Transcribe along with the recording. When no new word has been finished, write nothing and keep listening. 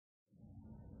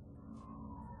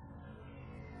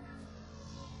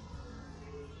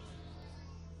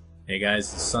Hey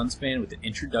guys, it's Sunspan with an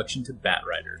introduction to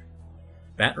Battraider.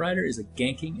 Battraider is a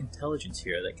ganking intelligence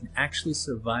hero that can actually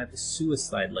survive the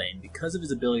suicide lane because of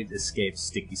his ability to escape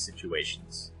sticky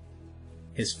situations.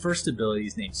 His first ability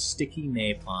is named Sticky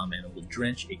Napalm and it will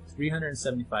drench a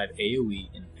 375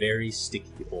 AoE in very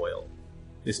sticky oil.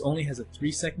 This only has a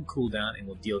 3-second cooldown and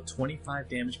will deal 25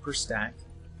 damage per stack,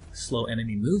 slow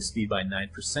enemy move speed by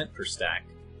 9% per stack,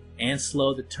 and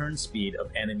slow the turn speed of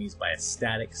enemies by a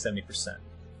static 70%.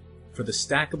 For the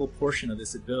stackable portion of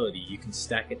this ability, you can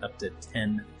stack it up to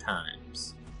 10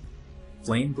 times.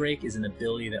 Flame Break is an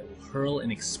ability that will hurl an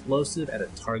explosive at a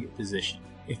target position.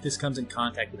 If this comes in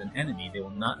contact with an enemy, they will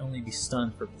not only be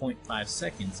stunned for 0.5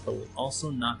 seconds, but will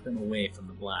also knock them away from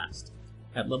the blast.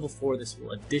 At level 4, this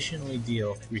will additionally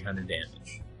deal 300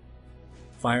 damage.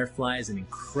 Firefly is an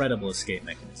incredible escape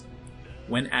mechanism.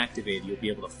 When activated, you'll be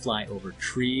able to fly over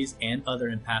trees and other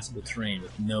impassable terrain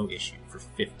with no issue for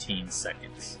 15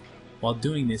 seconds. While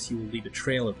doing this, you will leave a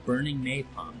trail of burning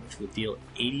napalm, which will deal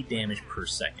 80 damage per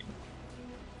second.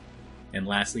 And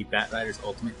lastly, Battraider's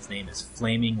ultimate's name is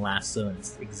Flaming Lasso, and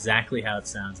it's exactly how it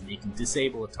sounds, and you can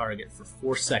disable a target for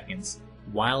 4 seconds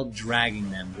while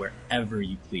dragging them wherever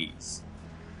you please.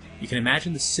 You can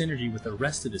imagine the synergy with the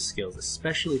rest of his skills,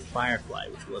 especially Firefly,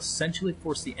 which will essentially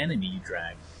force the enemy you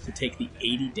drag to take the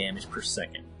 80 damage per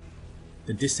second.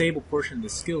 The disable portion of the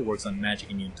skill works on magic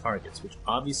immune targets, which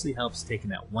obviously helps taking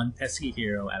that one pesky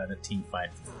hero out of a team fight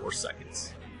for 4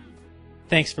 seconds.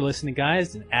 Thanks for listening,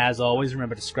 guys, and as always,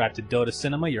 remember to subscribe to Dota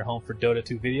Cinema, your home for Dota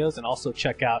 2 videos, and also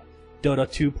check out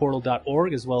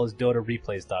Dota2portal.org as well as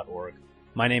DotaReplays.org.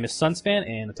 My name is Sunspan,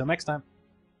 and until next time.